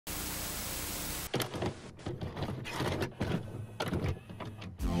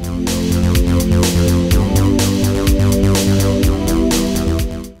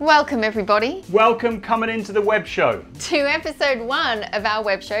Welcome everybody. Welcome coming into the web show. To episode 1 of our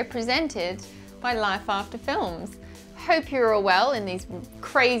web show presented by Life After Films. Hope you're all well in these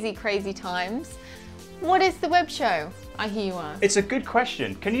crazy times. What is the web show, I hear you ask? It's a good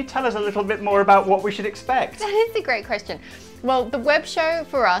question. Can you tell us a little bit more about what we should expect? That is a great question. Well, the web show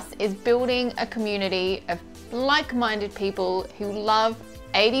for us is building a community of like-minded people who love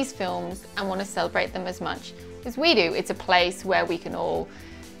 80s films and want to celebrate them as much as we do. It's a place where we can all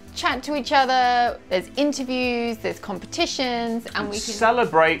chat to each other, there's interviews, there's competitions, and we can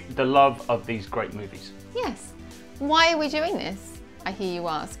celebrate the love of these great movies. Yes. Why are we doing this, I hear you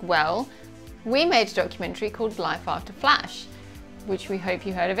ask? Well, we made a documentary called Life After Flash, which we hope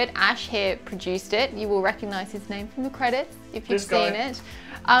you heard of it. Ash here produced it. You will recognize his name from the credits if you've seen it.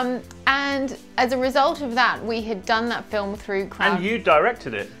 And as a result of that, we had done that film through crowd. And you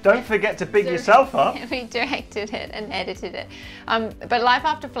directed it. Don't forget to big yourself up. We directed it and edited it. But Life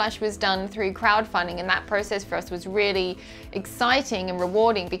After Flash was done through crowdfunding, and that process for us was really exciting and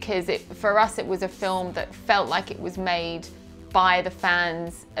rewarding because for us it was a film that felt like it was made by the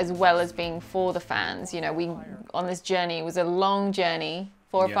fans as well as being for the fans. You know, on this journey, it was a long journey,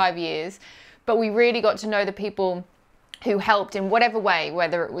 4 or 5 years, but we really got to know the people who helped in whatever way,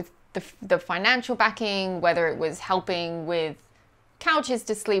 whether it was the financial backing, whether it was helping with couches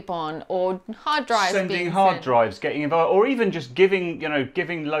to sleep on or hard drives, sending hard drives, getting involved, or even just giving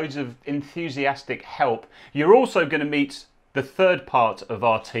loads of enthusiastic help. You're also going to meet the third part of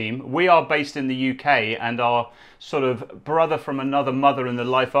our team. We are based in the UK, and our sort of brother from another mother in the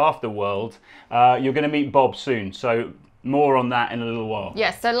Life After world. You're going to meet Bob soon, so more on that in a little while.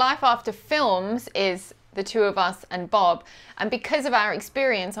 Yes, so Life After Films is the two of us and Bob, and because of our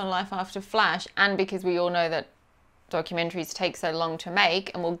experience on Life After Flash, and because we all know that documentaries take so long to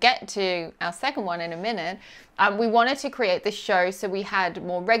make, and we'll get to our second one in a minute, we wanted to create this show so we had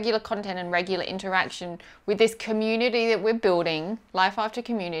more regular content and regular interaction with this community that we're building, Life After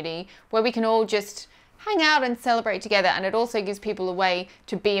Community, where we can all just hang out and celebrate together, and it also gives people a way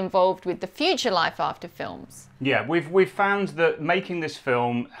to be involved with the future Life After films. Yeah, we've found that making this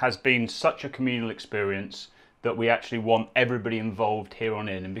film has been such a communal experience that we actually want everybody involved here on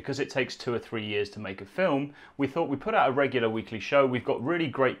in. And because it takes 2 or 3 years to make a film, we thought we'd put out a regular weekly show. We've got really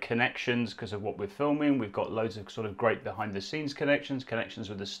great connections because of what we're filming. We've got loads of sort of great behind the scenes connections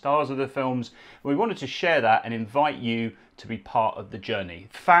with the stars of the films. We wanted to share that and invite you to be part of the journey.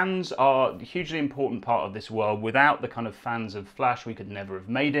 Fans are a hugely important part of this world. Without the kind of fans of Flash, we could never have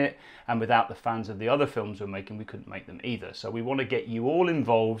made it. And without the fans of the other films we're making, we couldn't make them either. So we want to get you all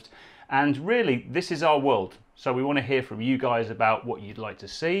involved. And really, this is our world. So we want to hear from you guys about what you'd like to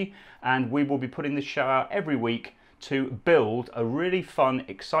see. And we will be putting this show out every week to build a really fun,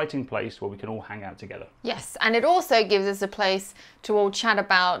 exciting place where we can all hang out together. Yes, and it also gives us a place to all chat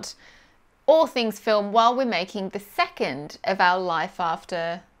about all things film while we're making the second of our Life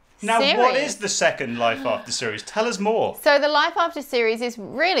After series. What is the second Life After series? Tell us more. So the Life After series is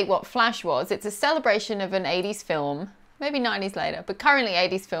really what Flash was. It's a celebration of an 80s film, maybe 90s later, but currently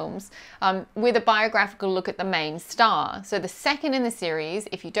 80s films, with a biographical look at the main star. So the second in the series,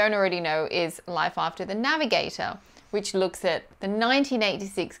 if you don't already know, is Life After the Navigator, which looks at the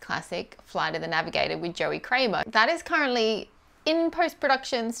 1986 classic Flight of the Navigator with Joey Kramer. That is currently in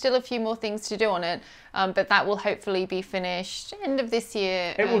post-production, still a few more things to do on it, but that will hopefully be finished end of this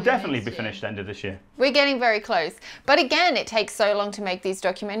year. It will definitely be finished end of this year. We're getting very close. But again, it takes so long to make these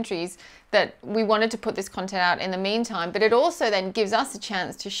documentaries that we wanted to put this content out in the meantime, but it also then gives us a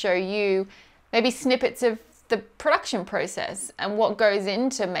chance to show you maybe snippets of the production process and what goes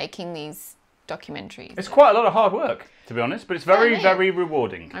into making these documentaries. It's quite a lot of hard work, to be honest, but it's very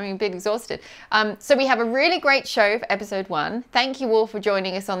rewarding. I'm a bit exhausted. So we have a really great show for episode 1. Thank you all for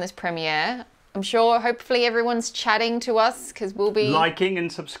joining us on this premiere. I'm sure hopefully everyone's chatting to us because we'll be liking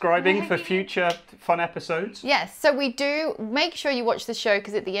and subscribing for future fun episodes. Yes, so we do make sure you watch the show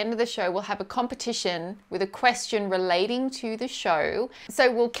because at the end of the show we'll have a competition with a question relating to the show.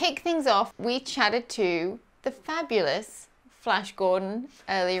 So we'll kick things off. We chatted to the fabulous Flash Gordon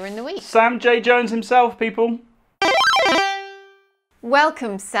earlier in the week. Sam J. Jones himself, people.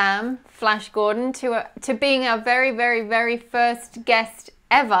 Welcome, Sam Flash Gordon, to being our very first guest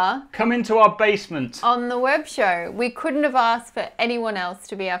ever. Come into our basement. On the web show. We couldn't have asked for anyone else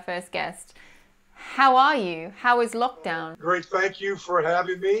to be our first guest. How are you? How is lockdown? Great, thank you for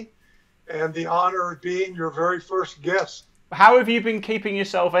having me and the honor of being your very first guest. How have you been keeping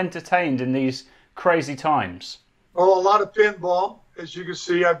yourself entertained in these crazy times? Oh, a lot of pinball. As you can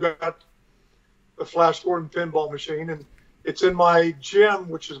see, I've got the Flash Gordon pinball machine, and it's in my gym,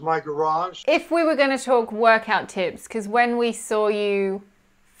 which is my garage. If we were going to talk workout tips, because when we saw you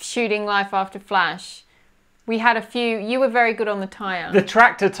shooting Life After Flash, we had a few. You were very good on the tire. The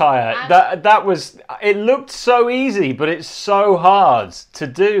tractor tire. That was. It looked so easy, but it's so hard to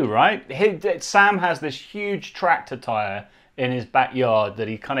do. Right? Sam has this huge tractor tire in his backyard that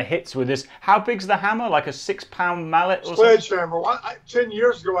he kind of hits with this. How big's the hammer? Like a 6-pound mallet or sledgehammer. 10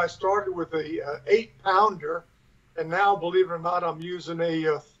 years ago, I started with a 8-pounder, and now, believe it or not, I'm using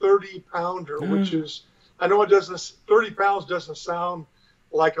a 30-pounder, which is. I know it doesn't. 30 pounds doesn't sound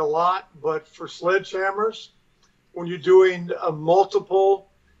like a lot, but for sledgehammers, when you're doing multiple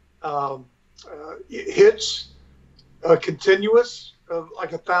hits, continuous,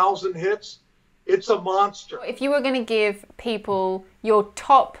 like 1,000 hits, it's a monster. If you were going to give people your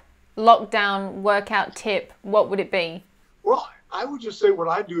top lockdown workout tip, what would it be? Well, I would just say what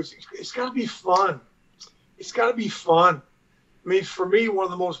I do is it's got to be fun. It's got to be fun. I mean, for me, one of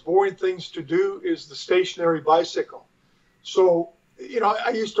the most boring things to do is the stationary bicycle. So, you know, I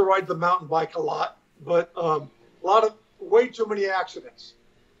used to ride the mountain bike a lot, but way too many accidents.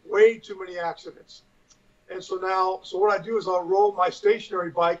 And so what I do is I'll roll my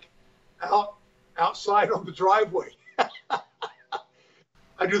stationary bike outside on the driveway.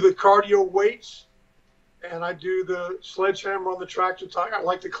 I do the cardio weights, and I do the sledgehammer on the tractor tire. I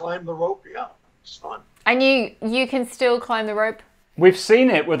like to climb the rope. Yeah, it's fun. And you can still climb the rope? We've seen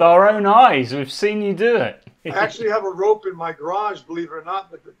it with our own eyes. We've seen you do it. I actually have a rope in my garage, believe it or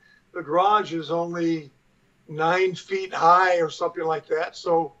not, but the garage is only 9 feet high or something like that.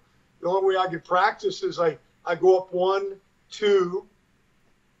 So the only way I can practice is I go up 1, 2,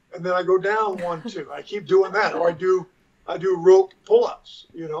 and then I go down 1, 2. I keep doing that, or I do rope pull-ups,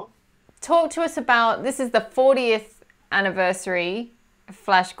 you know. Talk to us about, this is the 40th anniversary of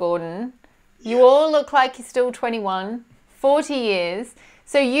Flash Gordon. You all look like you're still 21, 40 years.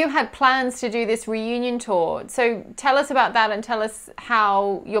 So you had plans to do this reunion tour. So tell us about that and tell us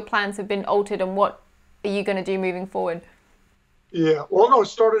how your plans have been altered and what are you going to do moving forward? Yeah, well, no, it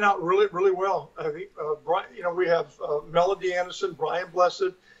started out really, really well. I think, we have Melody Anderson, Brian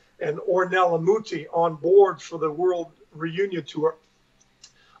Blessed, and Ornella Muti on board for the World Reunion Tour.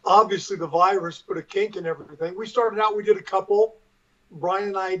 Obviously, the virus put a kink in everything. We started out, we did a couple. Brian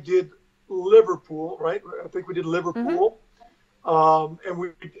and I did Liverpool, right? I think we did Liverpool.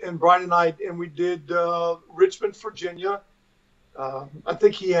 And Brian and I, we did Richmond, Virginia. I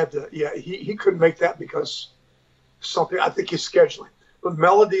think he had to, he couldn't make that because something, I think he's scheduling. But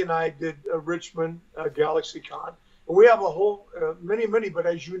Melody and I did Richmond, GalaxyCon. And we have a whole, many, but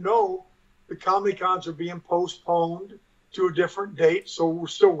as you know, the Comedy Cons are being postponed to a different date. So we're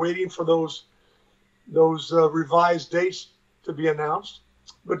still waiting for those revised dates to be announced.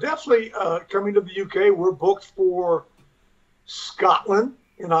 But definitely coming to the UK, we're booked for Scotland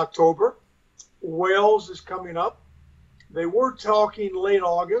in October. Wales is coming up. They were talking late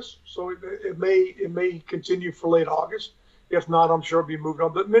August, so it may continue for late August. If not, I'm sure it'll be moved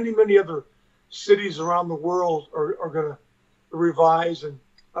on. But many other cities around the world are going to revise and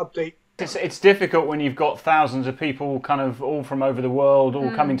update. It's difficult when you've got thousands of people kind of all from over the world, all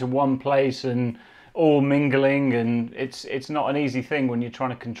coming to one place and all mingling, and it's not an easy thing when you're trying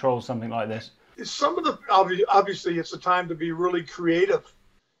to control something like this. Some of the obviously it's a time to be really creative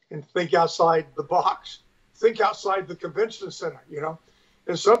and think outside the box, think outside the convention center, you know.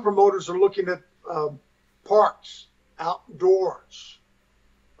 And some promoters are looking at parks, outdoors,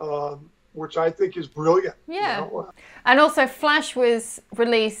 which I think is brilliant. Yeah, you know? And also Flash was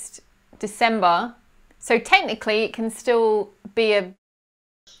released December, so technically it can still be a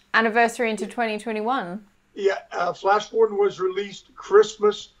anniversary into 2021. Yeah, Flash Gordon was released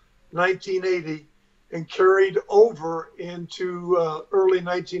Christmas 1980 and carried over into early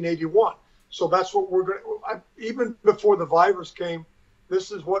 1981. So that's what we're going to, even before the virus came,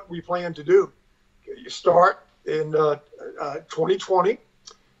 this is what we plan to do. You start in 2020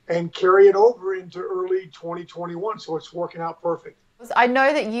 and carry it over into early 2021. So it's working out perfect. I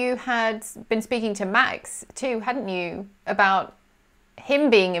know that you had been speaking to Max too, hadn't you, about him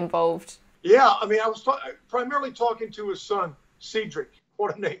being involved? Yeah, I mean, I was primarily talking to his son, Cedric.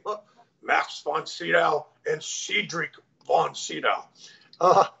 What a name. Max von Sydow and Cedric von Sydow.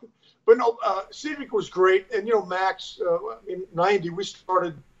 But no, Cedric was great. And, you know, Max, in 90, we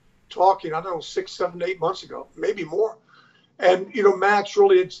started talking, I don't know, 6, 7, 8 months ago, maybe more. And, you know, Max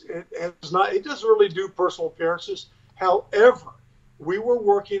really, it doesn't really do personal appearances. However, we were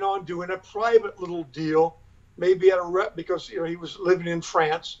working on doing a private little deal, maybe at because, you know, he was living in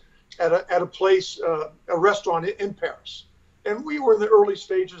France at a place, a restaurant in Paris. And we were in the early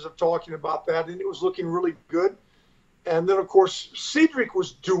stages of talking about that, and it was looking really good. And then, of course, Cedric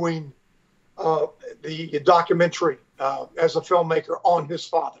was doing the documentary as a filmmaker on his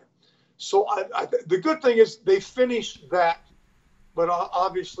father. So the good thing is they finished that, but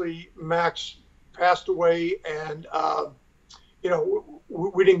obviously Max passed away, and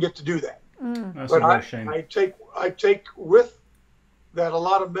we didn't get to do that. That's But a real shame. I take with that a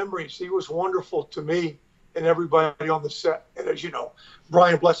lot of memories. He was wonderful to me and everybody on the set. And as you know,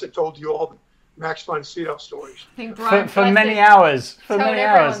 Brian Blessed told you all the Max von Sydow stories. I think Brian For many hours. For told many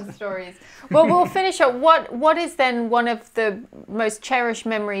everyone's hours. stories. Well, we'll finish up. What is then one of the most cherished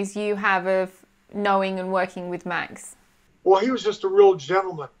memories you have of knowing and working with Max? Well, he was just a real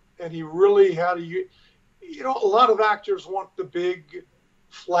gentleman, and he really had a lot of actors want the big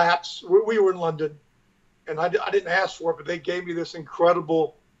flats. We were in London, and I didn't ask for it, but they gave me this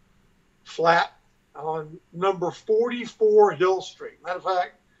incredible flat on number 44 Hill Street. Matter of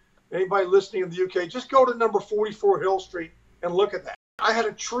fact, anybody listening in the UK, just go to number 44 Hill Street and look at that. I had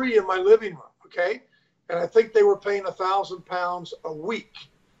a tree in my living room, okay? And I think they were paying £1,000 a week.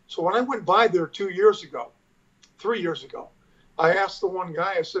 So when I went by there 3 years ago, I asked the one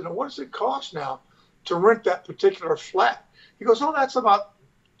guy, I said, now what does it cost now to rent that particular flat? He goes, oh, that's about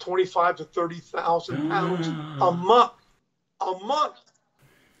 25 to 30,000 pounds a month. A month.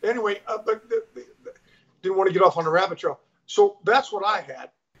 Anyway, but didn't want to get off on a rabbit trail. So that's what I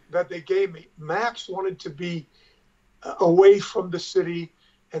had that they gave me. Max wanted to be away from the city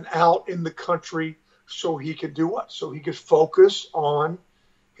and out in the country so he could do what? So he could focus on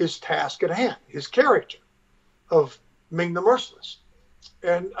his task at hand, his character of Ming the Merciless.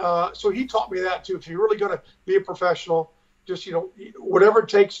 And so he taught me that too. If you're really going to be a professional, just, whatever it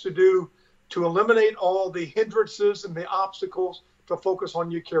takes to do to eliminate all the hindrances and the obstacles to focus on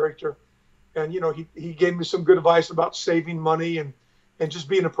your character. And, he gave me some good advice about saving money and just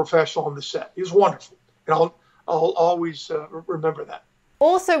being a professional on the set. He was wonderful. And I'll always remember that.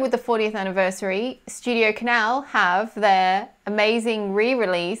 Also with the 40th anniversary, Studio Canal have their amazing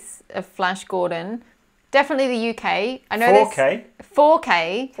re-release of Flash Gordon. Definitely the UK. I know 4K.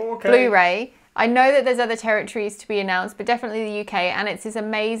 4K 4K. Blu-ray. I know that there's other territories to be announced, but definitely the UK. And it's this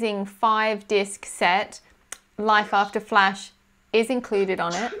amazing 5-disc set. Life After Flash is included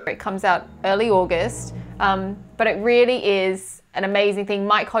on it. It comes out early August, but it really is an amazing thing.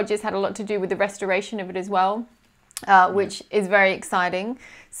 Mike Hodges had a lot to do with the restoration of it as well, which is very exciting.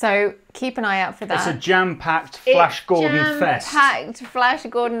 So keep an eye out for that. It's a jam-packed Flash Gordon fest. Jam-packed Flash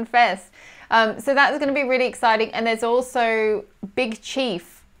Gordon fest. So that's going to be really exciting. And there's also Big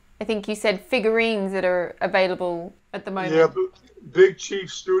Chief. I think you said figurines that are available at the moment. Yeah, Big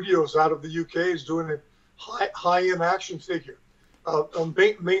Chief Studios out of the UK is doing a high-end action figure.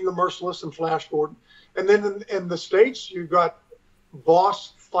 Ming the Merciless and Flash Gordon. And then in the States, you've got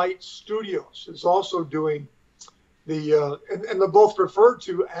Boss Fight Studios is also doing the, and they're both referred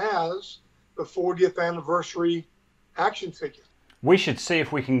to as the 40th anniversary action figure. We should see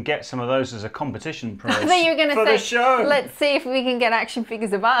if we can get some of those as a competition prize. I thought you were going for to the say, show. let's see if we can get action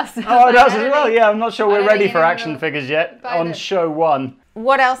figures of us. Oh, it does as well. Yeah, I'm not sure we're ready for know. action figures yet on show 1.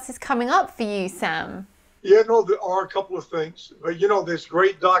 What else is coming up for you, Sam? Yeah, no, there are a couple of things. But, this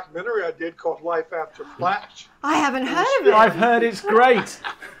great documentary I did called Life After Flash. I haven't heard of it. I've heard it's great.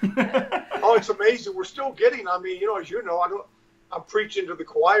 Oh, it's amazing. We're still getting, as you know, I'm preaching to the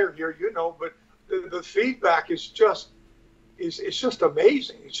choir here, but the feedback is just, it's just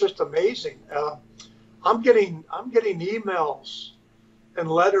amazing. It's just amazing. I'm getting emails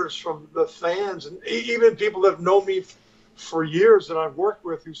and letters from the fans and even people that have known me for years that I've worked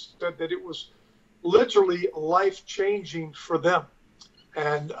with who said that it was literally life-changing for them.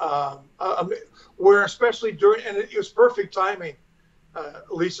 And where especially during, and it was perfect timing,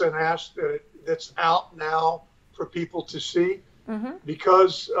 Lisa and Ash, that's out now for people to see,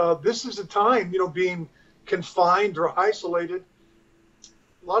 because this is a time, being confined or isolated,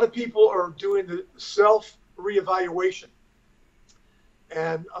 a lot of people are doing the self-reevaluation.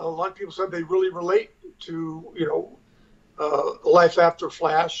 And a lot of people said they really relate to, Life After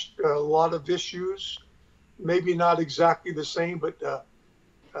Flash, a lot of issues, maybe not exactly the same, but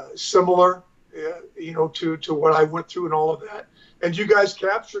similar, to what I went through and all of that. And you guys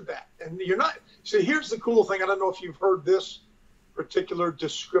captured that. And here's the cool thing. I don't know if you've heard this particular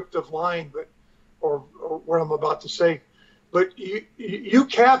descriptive line, or what I'm about to say, but you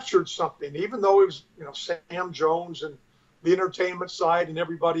captured something, even though it was, Sam Jones and the entertainment side and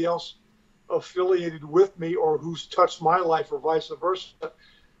everybody else affiliated with me or who's touched my life or vice versa.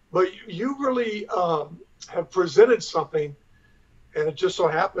 But you really have presented something, and it just so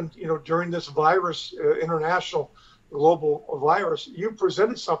happened, during this virus, international global virus, you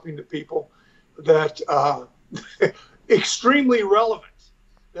presented something to people that extremely relevant,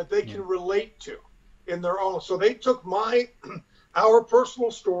 that they can relate to. in their own. So they took our personal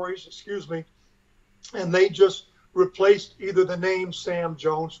stories, excuse me, and they just replaced either the name Sam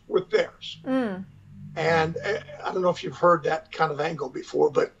Jones with theirs. And I don't know if you've heard that kind of angle before,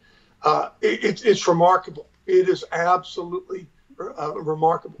 but it's remarkable. It is absolutely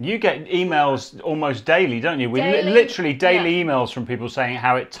remarkable. You get emails almost daily, don't you? Literally daily emails from people saying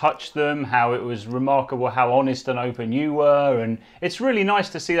how it touched them, how it was remarkable, how honest and open you were, and it's really nice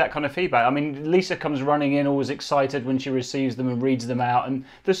to see that kind of feedback. I mean, Lisa comes running in always excited when she receives them and reads them out, and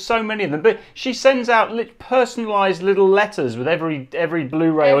there's so many of them. But she sends out personalised little letters with every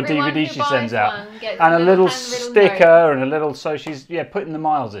Blu-ray or DVD she sends out, and a little sticker note. And a little. So she's putting the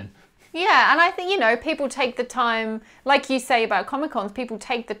miles in. Yeah, and I think, you know, people take the time, like you say about Comic-Cons, people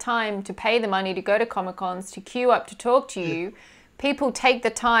take the time to pay the money to go to Comic-Cons, to queue up to talk to you. People take the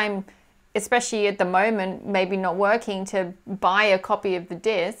time, especially at the moment, maybe not working, to buy a copy of the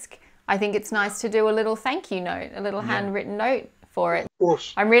disc. I think it's nice to do a little thank you note, a little handwritten note for it. Of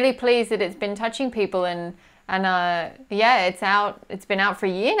course. I'm really pleased that it's been touching people, and yeah, it's been out for a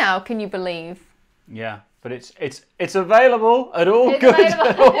year now, can you believe? Yeah. But it's available at all good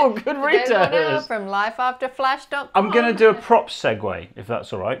retailers. From lifeafterflash.com. I'm going to do a props segue, if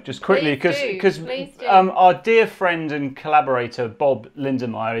that's all right, just quickly, because our dear friend and collaborator Bob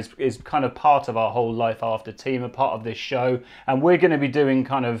Lindenmayer is kind of part of our whole Life After team, a part of this show, and we're going to be doing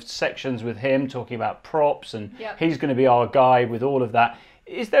kind of sections with him, talking about props, and he's going to be our guide with all of that.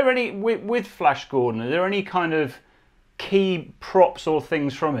 Is there any, with Flash Gordon, are there any kind of key props or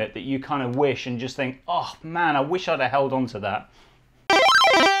things from it that you kind of wish and just think, oh man, I wish I'd have held on to that?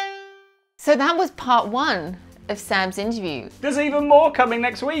 So that was part 1 of Sam's interview. There's even more coming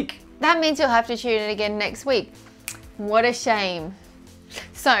next week. That means you'll have to tune in again next week. What a shame.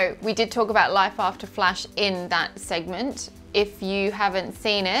 So we did talk about Life After Flash in that segment. If you haven't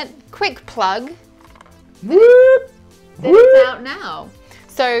seen it, quick plug. Whoop, it's out now.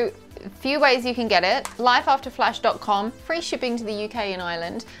 So a few ways you can get it. Lifeafterflash.com, free shipping to the UK and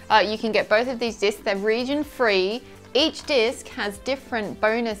Ireland. You can get both of these discs, they're region free. Each disc has different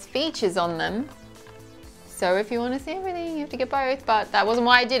bonus features on them. So if you want to see everything, you have to get both, but that wasn't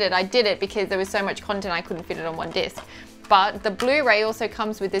why I did it. I did it because there was so much content I couldn't fit it on one disc. But the Blu-ray also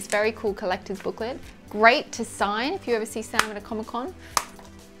comes with this very cool collector's booklet. Great to sign if you ever see Sam at a Comic-Con.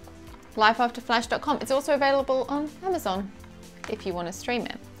 Lifeafterflash.com. It's also available on Amazon if you want to stream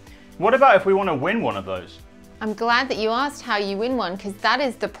it. What about if we want to win one of those? I'm glad that you asked how you win one, because that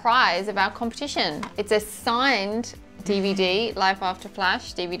is the prize of our competition. It's a signed DVD, Life After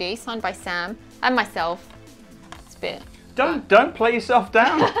Flash DVD, signed by Sam and myself. It's a bit... Don't play yourself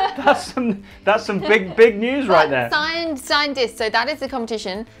down. That's some big news right there. Signed disc. So that is the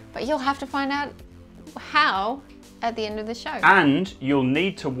competition, but you'll have to find out how at the end of the show. And you'll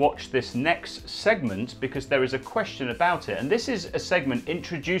need to watch this next segment because there is a question about it. And this is a segment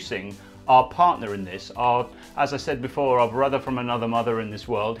introducing our partner in this, as I said before, our brother from another mother in this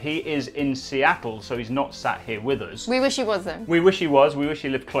world. He is in Seattle, so he's not sat here with us. We wish he was though. We wish he was. We wish he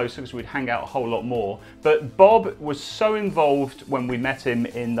lived closer because we'd hang out a whole lot more. But Bob was so involved when we met him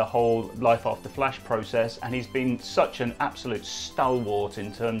in the whole Life After Flash process, and he's been such an absolute stalwart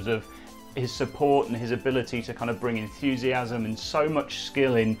in terms of his support and his ability to kind of bring enthusiasm and so much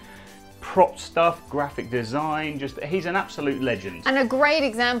skill in prop stuff, graphic design, he's an absolute legend. And a great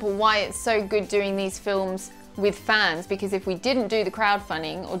example why it's so good doing these films with fans, because if we didn't do the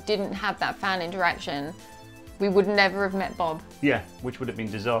crowdfunding or didn't have that fan interaction, we would never have met Bob. Yeah, which would have been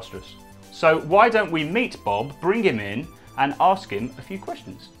disastrous. So why don't we meet Bob, bring him in and ask him a few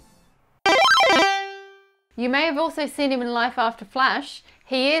questions. You may have also seen him in Life After Flash.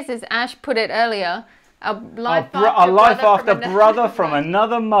 He is, as Ash put it earlier, a life after brother from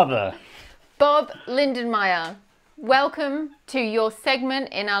another mother. Bob Lindenmayer, welcome to your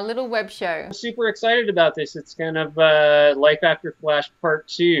segment in our little web show. I'm super excited about this. It's kind of Life After Flash Part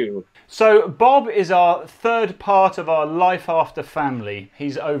 2. So Bob is our third part of our Life After family.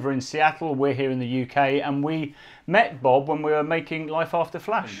 He's over in Seattle, we're here in the UK, and we met Bob when we were making Life After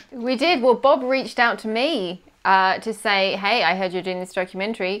Flash. We did. Well, Bob reached out to me to say, hey, I heard you're doing this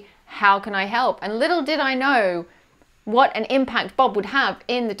documentary. How can I help? And little did I know what an impact Bob would have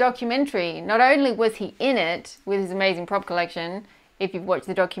in the documentary. Not only was he in it with his amazing prop collection, if you've watched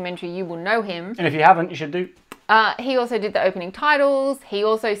the documentary, you will know him. And if you haven't, you should do. He also did the opening titles. He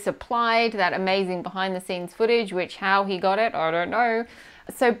also supplied that amazing behind the scenes footage, which how he got it, I don't know.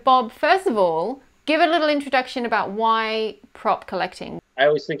 So Bob, first of all, give a little introduction about why prop collecting. I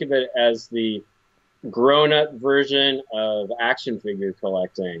always think of it as the grown-up version of action figure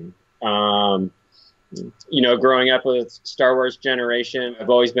collecting. You know, growing up with Star Wars generation, I've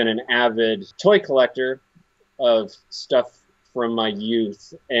always been an avid toy collector of stuff from my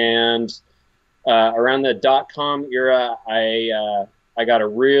youth. And around the .com era, I got a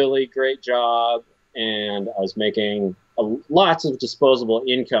really great job, and I was making lots of disposable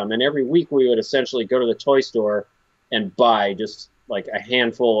income. And every week we would essentially go to the toy store and buy just like a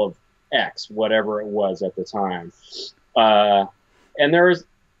handful of X, whatever it was at the time. And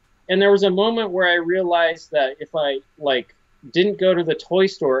there was a moment where I realized that if I like didn't go to the toy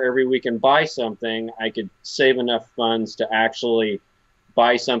store every week and buy something, I could save enough funds to actually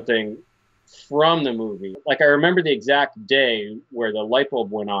buy something from the movie. Like, I remember the exact day where the light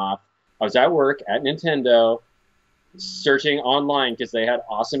bulb went off. I was at work at Nintendo, searching online because they had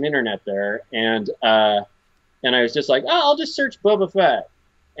awesome internet there, and I was just like, oh, I'll just search Boba Fett,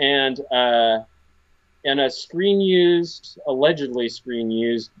 and a allegedly screen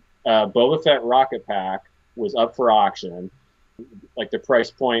used Boba Fett rocket pack was up for auction. Like, the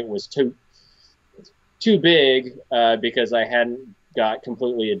price point was too big because I hadn't got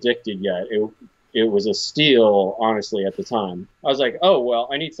completely addicted yet. It was a steal, honestly, at the time. I was like, oh, well,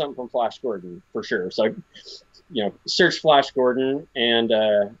 I need something from Flash Gordon for sure. So I, searched Flash Gordon, and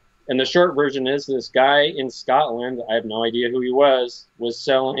the short version is this guy in Scotland, I have no idea who he was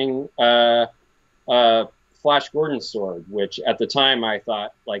selling Flash Gordon sword, which at the time I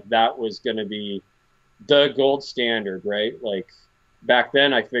thought like that was going to be the gold standard, right? Like, back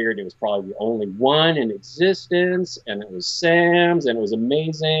then I figured it was probably the only one in existence, and it was Sam's, and it was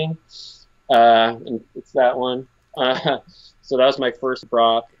amazing. And it's that one. So that was my first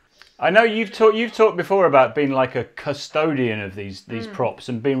prop. I know you've talked before about being like a custodian of these props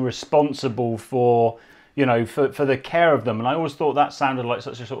and being responsible for, for the care of them. And I always thought that sounded like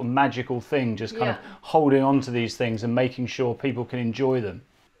such a sort of magical thing, just kind of holding on to these things and making sure people can enjoy them.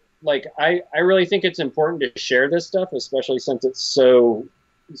 Like, I really think it's important to share this stuff, especially since it's so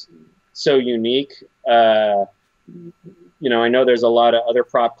unique. I know there's a lot of other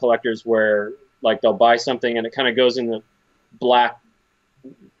prop collectors where like they'll buy something and it kind of goes in the black,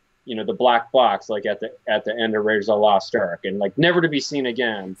 the black box, like at the end of Raiders of the Lost Ark, and like never to be seen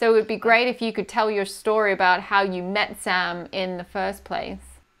again. So it would be great if you could tell your story about how you met Sam in the first place.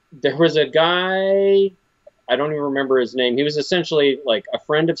 There was a guy, I don't even remember his name. He was essentially like a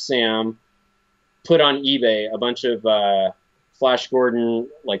friend of Sam, put on eBay a bunch of Flash Gordon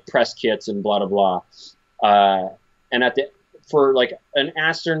like press kits and blah blah blah, and for like an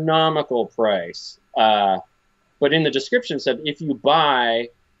astronomical price. But in the description said, if you buy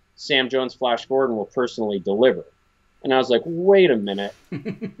Sam Jones Flash Gordon, will personally deliver. And I was like, wait a minute,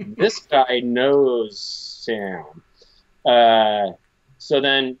 this guy knows Sam. So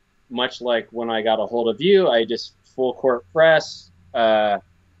then, much like when I got a hold of you, I just full court press, tried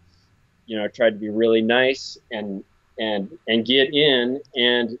to be really nice and get in.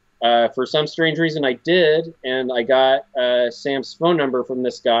 And for some strange reason I did, and I got Sam's phone number from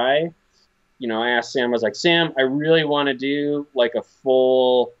this guy. I asked Sam, I was like, Sam, I really want to do like a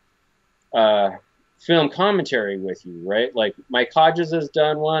full film commentary with you, right? Like, Mike Hodges has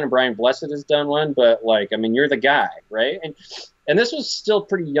done one, and Brian Blessed has done one, but like, I mean, you're the guy, right? And this was still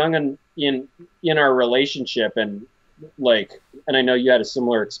pretty young in our relationship, and I know you had a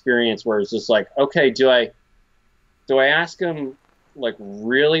similar experience where it's just like, okay, do I ask him like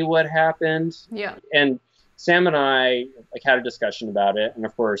really what happened? Yeah. And Sam and I like had a discussion about it, and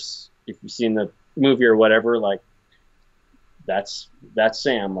of course, if you've seen the movie or whatever, like that's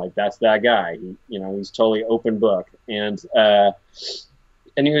Sam, like that's that guy. He's totally open book, and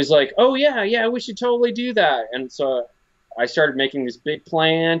he was like, oh yeah, we should totally do that. And so I started making this big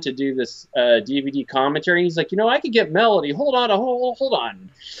plan to do this DVD commentary. And he's like, I could get Melody. Hold on.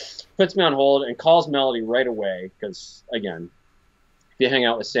 Puts me on hold and calls Melody right away, because again, if you hang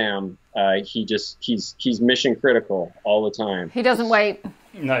out with Sam, he's mission critical all the time. He doesn't wait.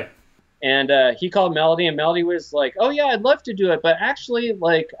 No. And he called Melody, and Melody was like, oh yeah, I'd love to do it, but actually,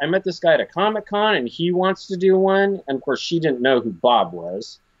 like, I met this guy at a Comic-Con and he wants to do one. And of course she didn't know who Bob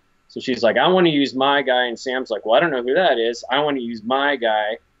was. So she's like, I want to use my guy. And Sam's like, well, I don't know who that is. I want to use my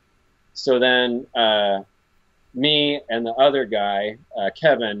guy. So then me and the other guy,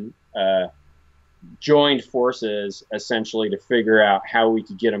 Kevin, joined forces essentially to figure out how we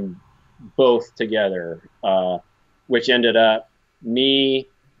could get them both together, which ended up me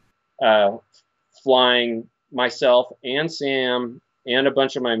flying myself and Sam and a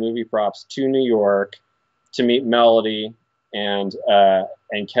bunch of my movie props to New York to meet Melody and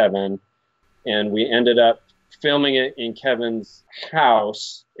Kevin, and we ended up filming it in Kevin's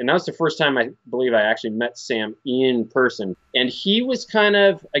house. And that was the first time I believe I actually met Sam in person. And he was kind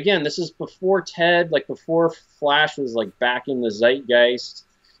of, again, this is before Ted, like before Flash was like back in the zeitgeist.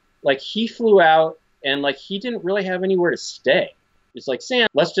 Like he flew out and like he didn't really have anywhere to stay. It's like, Sam,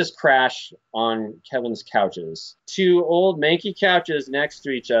 let's just crash on Kevin's couches. 2 old manky couches next to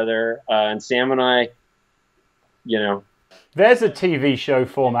each other. And Sam and I, you know. There's a TV show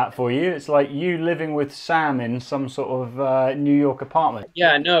format for you. It's like you living with Sam in some sort of New York apartment.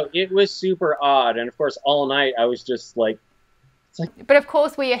 Yeah, no, it was super odd. And of course, all night I was just like, it's like. But of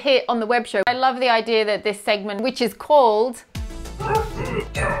course, we are here on the web show. I love the idea that this segment, which is called,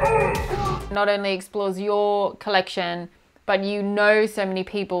 not only explores your collection, but you know so many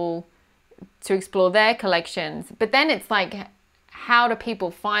people to explore their collections. But then it's like, how do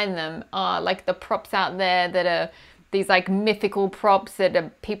people find them? Like the props out there that are these like mythical props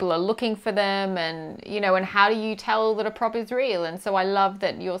that people are looking for them, and you know, and how do you tell that a prop is real? And so I love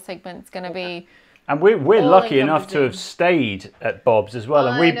that your segment's going to be. And we're lucky enough to have stayed at Bob's as well.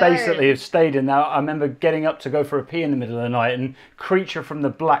 And we basically have stayed in there. I remember getting up to go for a pee in the middle of the night and Creature from the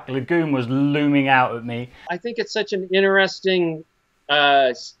Black Lagoon was looming out at me. I think it's such an interesting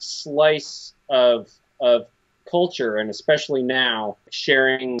slice of culture, and especially now,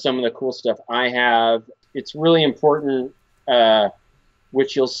 sharing some of the cool stuff I have. It's really important,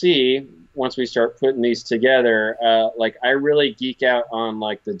 which you'll see once we start putting these together. Like I really geek out on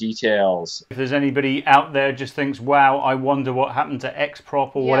like the details. If there's anybody out there just thinks, wow, I wonder what happened to X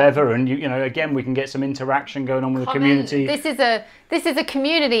prop or whatever, and you know, again, we can get some interaction going on with the community. This is a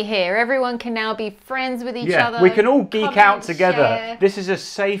community here. Everyone can now be friends with each other. We can all geek out together. Share. This is a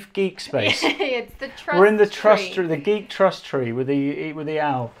safe geek space. It's the trust. We're in the trust tree, the geek trust tree with the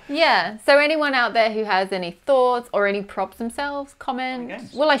owl. Yeah. So anyone out there who has any thoughts or any props themselves, comment.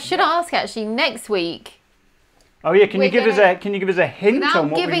 Well, I should ask actually next week. Oh yeah, can you give us a hint on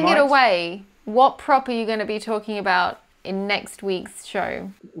what we might? Without giving it away, what prop are you going to be talking about in next week's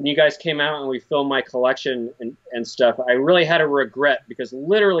show? When you guys came out and we filmed my collection and stuff, I really had a regret because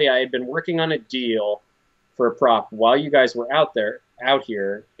literally I had been working on a deal for a prop while you guys were out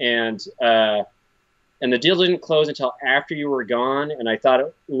here, and the deal didn't close until after you were gone, and I thought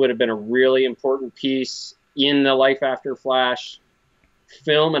it would have been a really important piece in the Life After Flash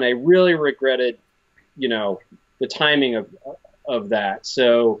film, and I really regretted, you know, the timing of that.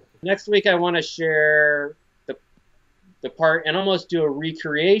 So next week I want to share the part and almost do a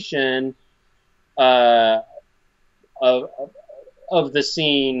recreation of the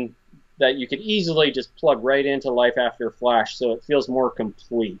scene that you could easily just plug right into Life After Flash, so it feels more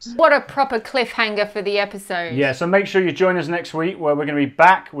complete. What a proper cliffhanger for the episode. Yeah, so make sure you join us next week where we're going to be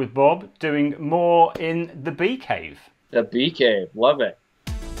back with Bob doing more in the Bee Cave. The Bee Cave, love it.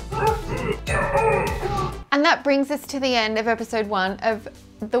 And that brings us to the end of episode 1 of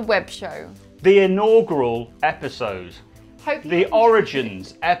the web show. The inaugural episode. The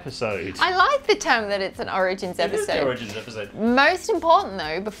Origins episode. I like the term that it's an Origins episode. It is the Origins episode. Most important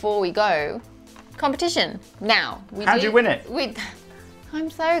though, before we go, competition. Now, how'd you win it? I'm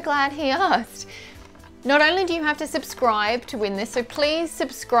so glad he asked. Not only do you have to subscribe to win this, so please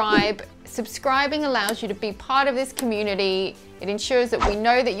subscribe. Subscribing allows you to be part of this community. It ensures that we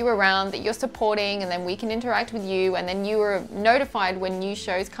know that you're around, that you're supporting, and then we can interact with you, and then you are notified when new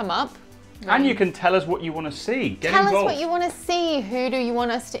shows come up. And you can tell us what you want to see. Tell us what you want to see. Who do you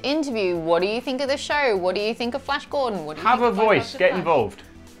want us to interview? What do you think of the show? What do you think of Flash Gordon? What do you Have think a voice. Get involved.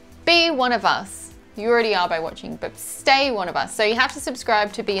 Be one of us. You already are by watching, but stay one of us. So you have to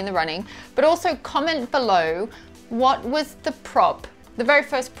subscribe to be in the running, but also comment below what was the prop, the very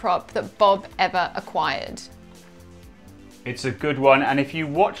first prop that Bob ever acquired. It's a good one, and if you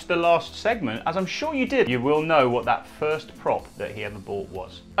watched the last segment, as I'm sure you did, you will know what that first prop that he ever bought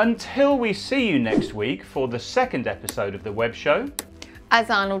was. Until we see you next week for the second episode of the web show. As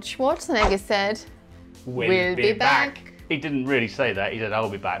Arnold Schwarzenegger said, we'll be back. He didn't really say that, he said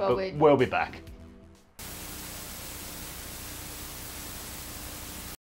I'll be back, but we'll be back.